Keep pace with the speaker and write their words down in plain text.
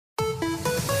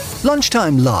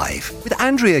Lunchtime Live with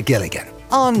Andrea Gilligan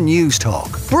on News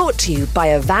Talk. Brought to you by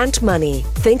Avant Money.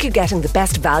 Think you're getting the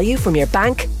best value from your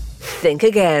bank? Think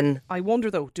again. I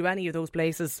wonder though, do any of those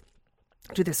places,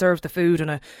 do they serve the food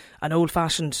on an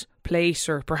old-fashioned plate,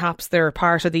 or perhaps they're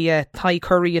part of the Thai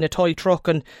curry in a toy truck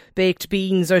and baked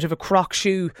beans out of a crock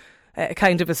shoe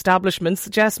kind of establishments?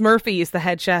 Jess Murphy is the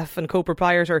head chef and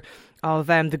co-proprietor of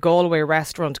the Galway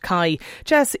restaurant Kai.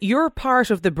 Jess, you're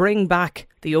part of the Bring Back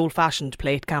the Old-Fashioned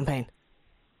Plate campaign.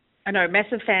 I know,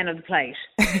 massive fan of the plate.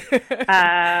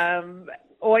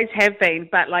 Always have been,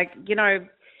 but I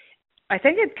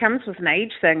think it comes with an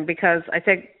age thing, because I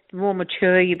think the more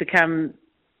mature you become,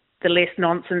 the less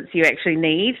nonsense you actually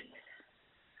need.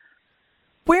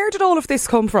 Where did all of this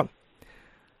come from?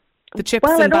 The chips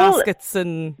and baskets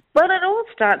and... Well, it all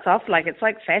starts off it's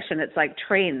like fashion. It's like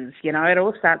trends, It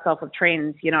all starts off with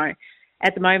trends,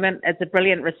 At the moment, it's a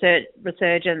brilliant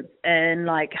resurgence in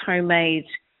homemade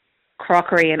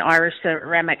crockery and Irish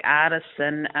ceramic artists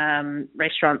and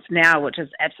restaurants now, which is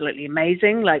absolutely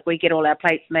amazing. We get all our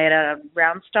plates made out of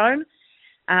Roundstone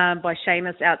by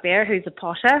Seamus out there, who's a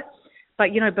potter.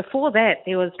 But, before that,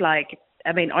 there was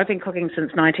I've been cooking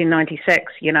since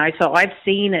 1996, so I've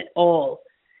seen it all.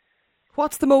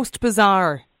 What's the most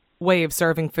bizarre way of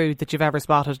serving food that you've ever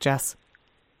spotted, Jess?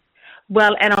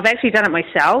 Well, and I've actually done it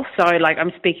myself, so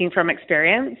I'm speaking from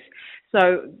experience.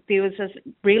 So there was this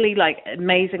really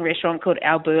amazing restaurant called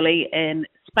El Bulli in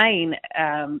Spain,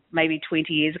 maybe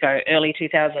 20 years ago, early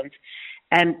 2000s.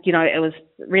 And, it was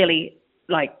really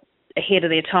ahead of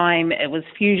their time. It was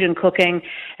fusion cooking,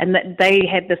 and they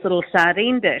had this little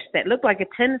sardine dish that looked like a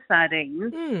tin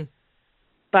sardine,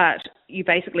 but you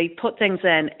basically put things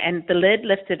in and the lid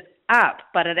lifted up,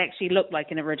 but it actually looked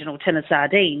like an original tin of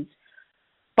sardines.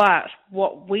 But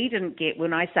what we didn't get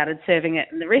when I started serving it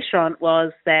in the restaurant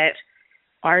was that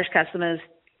Irish customers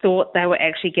thought they were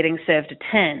actually getting served a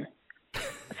tin.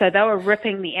 So they were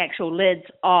ripping the actual lids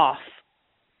off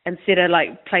instead of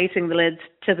placing the lids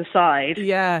to the side.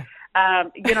 Yeah.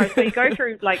 So you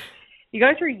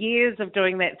go through years of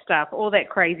doing that stuff, all that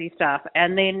crazy stuff,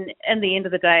 and then in the end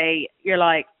of the day, you're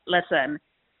like, listen,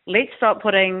 let's stop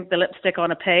putting the lipstick on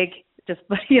a pig. Just,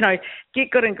 get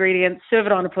good ingredients, serve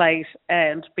it on a plate,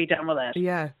 and be done with it.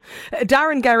 Yeah.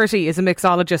 Darren Geraghty is a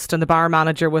mixologist and the bar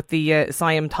manager with the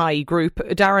Siam Thai group.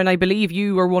 Darren, I believe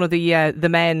you are one of the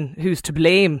men who's to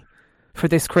blame for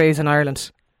this craze in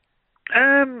Ireland.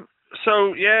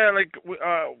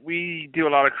 We do a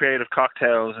lot of creative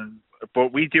cocktails,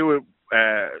 but we do it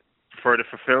for the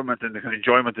fulfillment and the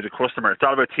enjoyment of the customer. It's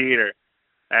all about theatre.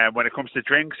 When it comes to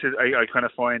drinks, I kind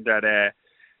of find that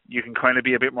you can kind of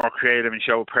be a bit more creative and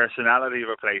show personality of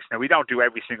a place. Now, we don't do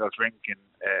every single drink in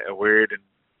a weird and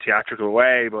theatrical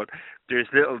way, but there's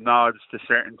little nods to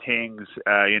certain things.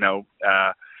 I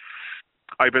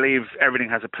believe everything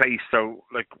has a place. So,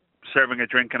 serving a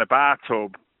drink in a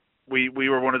bathtub, we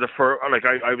were one of the first.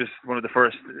 I was one of the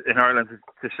first in Ireland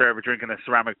to serve a drink in a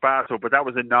ceramic bathtub, but that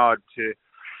was a nod to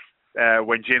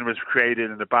when gin was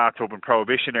created in the bathtub in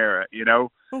Prohibition era.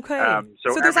 Okay.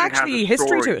 So there's actually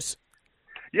history to it.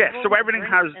 Yeah, so everything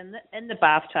has in the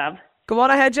bathtub. Go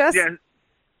on ahead, Jess. Yeah.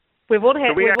 We've all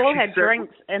had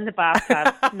drinks in the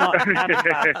bathtub, not out of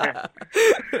the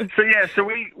bathtub. So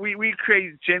we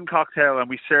created gin cocktail and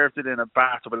we served it in a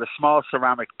bathtub with a small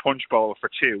ceramic punch bowl for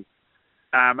two.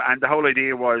 And the whole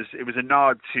idea was it was a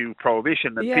nod to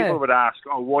Prohibition. And people would ask,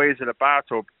 why is it a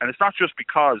bathtub? And it's not just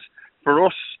because. For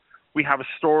us, we have a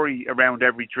story around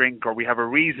every drink, or we have a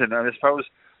reason. And I suppose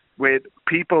with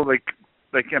people like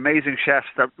amazing chefs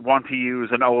that want to use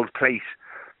an old plate,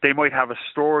 they might have a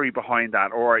story behind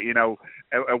that, or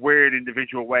a weird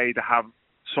individual way to have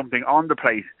something on the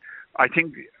plate. I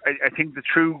think the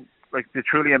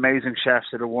truly amazing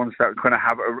chefs are the ones that kind of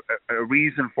have a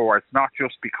reason for it. It's not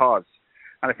just because.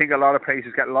 And I think a lot of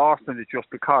places get lost in it just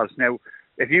because. Now,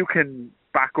 if you can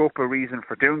back up a reason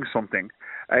for doing something,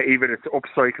 either it's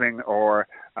upcycling or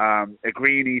a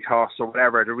green ethos or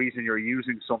whatever, the reason you're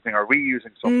using something or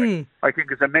reusing something, I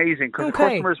think is amazing, because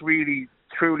customers really,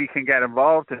 truly can get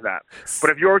involved in that. But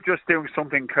if you're just doing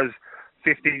something because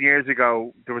 15 years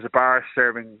ago there was a bar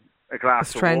serving a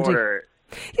glass of water...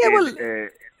 Yeah,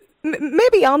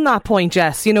 maybe on that point,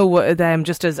 Jess,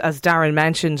 just as Darren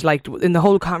mentioned, in the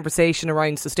whole conversation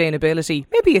around sustainability,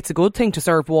 maybe it's a good thing to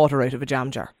serve water out of a jam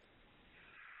jar.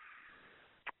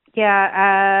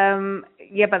 Yeah,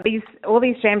 but all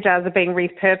these jam jars are being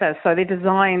repurposed, so they're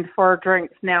designed for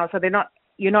drinks now. So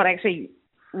you're not actually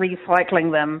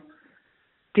recycling them.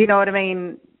 Do you know what I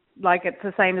mean? It's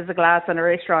the same as a glass in a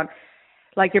restaurant.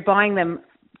 You're buying them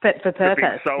fit for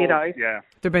purpose, sold, you know. Yeah.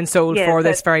 They've been sold for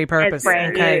this very purpose. It's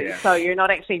brand okay. new, so you're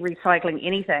not actually recycling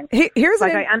anything. Here's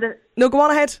like No, go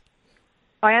on ahead.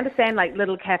 I understand like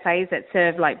little cafes that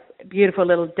serve like beautiful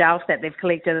little douse that they've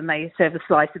collected and they serve a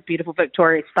slice of beautiful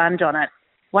Victoria sponge on it.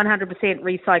 100%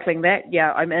 recycling that,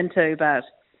 yeah, I'm into, but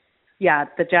yeah,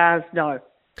 the jars, no.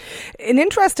 An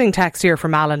interesting text here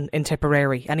from Alan in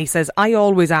Tipperary, and he says, I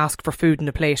always ask for food in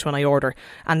a plate when I order,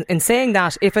 and in saying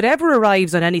that, if it ever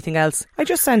arrives on anything else, I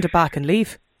just send it back and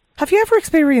leave. Have you ever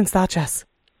experienced that, Jess?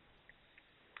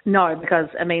 No, because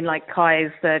I mean, like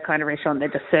Kai's the kind of restaurant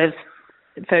that just serves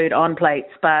food on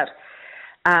plates, but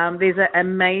there's an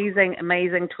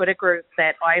amazing Twitter group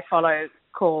that I follow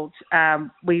called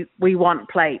We Want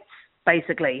Plates,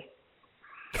 basically,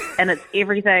 and it's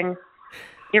everything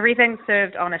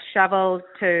served on a shovel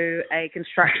to a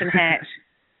construction hat,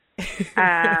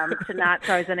 to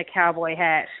nachos and a cowboy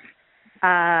hat.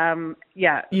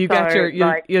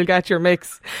 You'll get your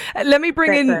mix. Let me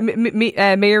bring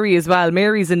in Mary as well.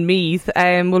 Mary's in Meath.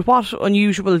 Well, what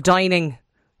unusual dining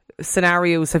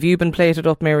scenarios have you been plated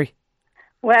up, Mary?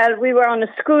 Well, we were on a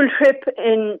school trip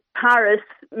in Paris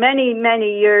many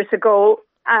years ago,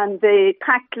 and the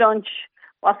packed lunch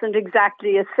wasn't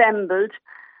exactly assembled.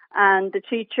 And the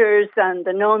teachers and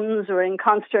the nuns were in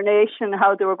consternation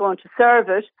how they were going to serve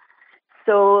it.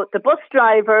 So the bus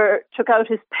driver took out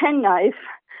his penknife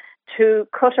to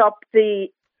cut up the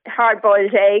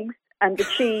hard-boiled eggs and the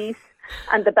cheese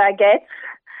and the baguettes.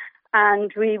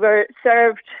 And we were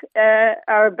served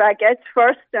our baguettes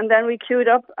first, and then we queued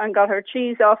up and got our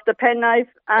cheese off the penknife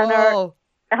and our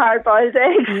hard-boiled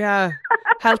eggs. Yeah.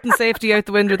 Health and safety out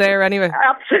the window there anyway.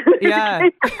 Absolutely. Yeah.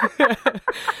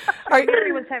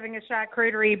 Mary was having a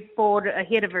charcuterie board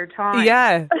ahead of her time.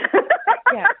 Yeah.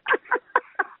 Yeah.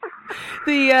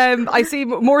 I see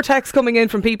more texts coming in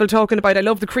from people talking about, I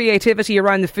love the creativity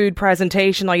around the food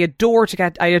presentation. I adore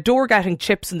getting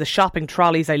chips in the shopping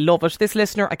trolleys. I love it. This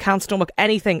listener, I can't stomach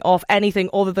anything off anything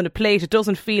other than a plate. It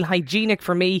doesn't feel hygienic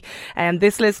for me. And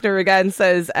this listener again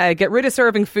says, get rid of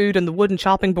serving food on the wooden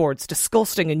chopping boards.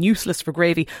 Disgusting and useless for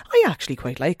gravy. I actually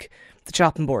quite like the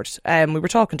chopping board. We were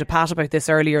talking to Pat about this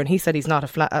earlier, and he said he's not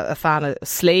a fan of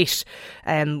slate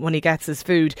when he gets his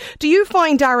food. Do you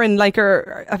find, Darren, like,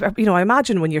 I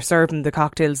imagine when you're serving the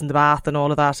cocktails in the bath and all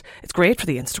of that, it's great for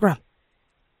the Instagram.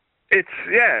 It's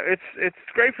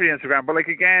great for the Instagram, but like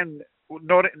again,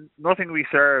 nothing we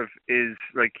serve is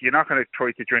like, you're not going to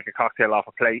try to drink a cocktail off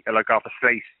a plate, like off a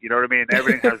slate. You know what I mean?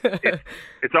 Everything has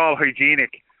it's all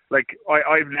hygienic. Like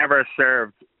I've never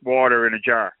served water in a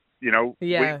jar. You know,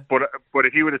 yeah. But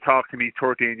if you would have talked to me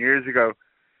 13 years ago,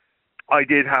 we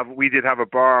did have a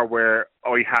bar where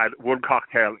I had one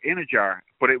cocktail in a jar,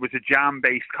 but it was a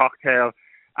jam-based cocktail,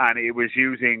 and it was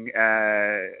using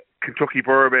Kentucky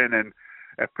bourbon and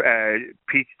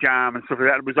peach jam and stuff like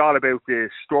that. It was all about the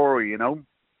story, you know.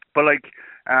 But like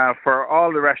for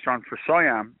all the restaurants for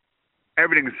Siam,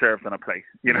 everything is served on a plate,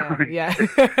 you know. Yeah.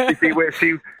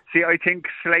 see, I think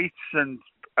slates and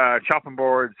chopping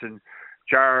boards and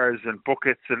jars and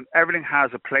buckets and everything has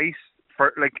a place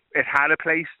for, like, it had a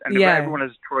place, and everyone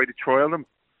has tried to trial them,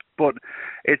 but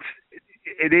it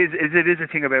is a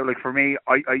thing about, like, for me,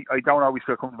 I don't always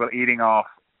feel comfortable eating off,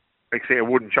 like, say, a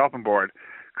wooden chopping board,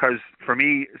 because for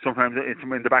me sometimes it's in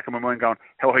the back of my mind going,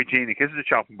 how hygienic is the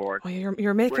chopping board? Well,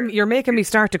 you're making me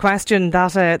start to question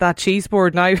that cheese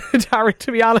board now, Darren,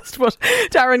 to be honest. But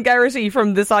Darren Geraghty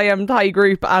from the Siam Thai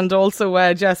group, and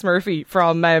also Jess Murphy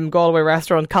from Galway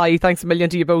restaurant Kai, thanks a million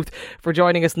to you both for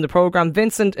joining us in the programme.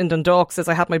 Vincent in Dundalk says,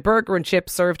 I had my burger and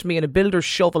chips served to me in a builder's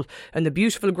shovel in the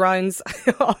beautiful grounds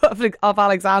of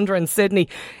Alexandra in Sydney.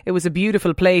 It was a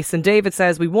beautiful place. And David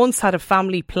says, we once had a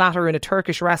family platter in a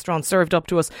Turkish restaurant served up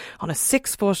to us on a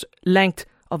 6-foot length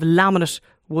of laminate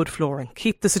wood flooring.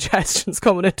 Keep the suggestions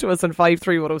coming into us on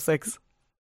 53106.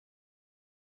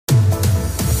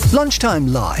 Lunchtime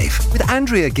Live with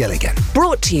Andrea Gilligan.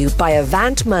 Brought to you by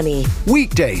Avant Money.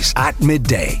 Weekdays at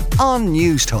midday on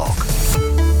News Talk.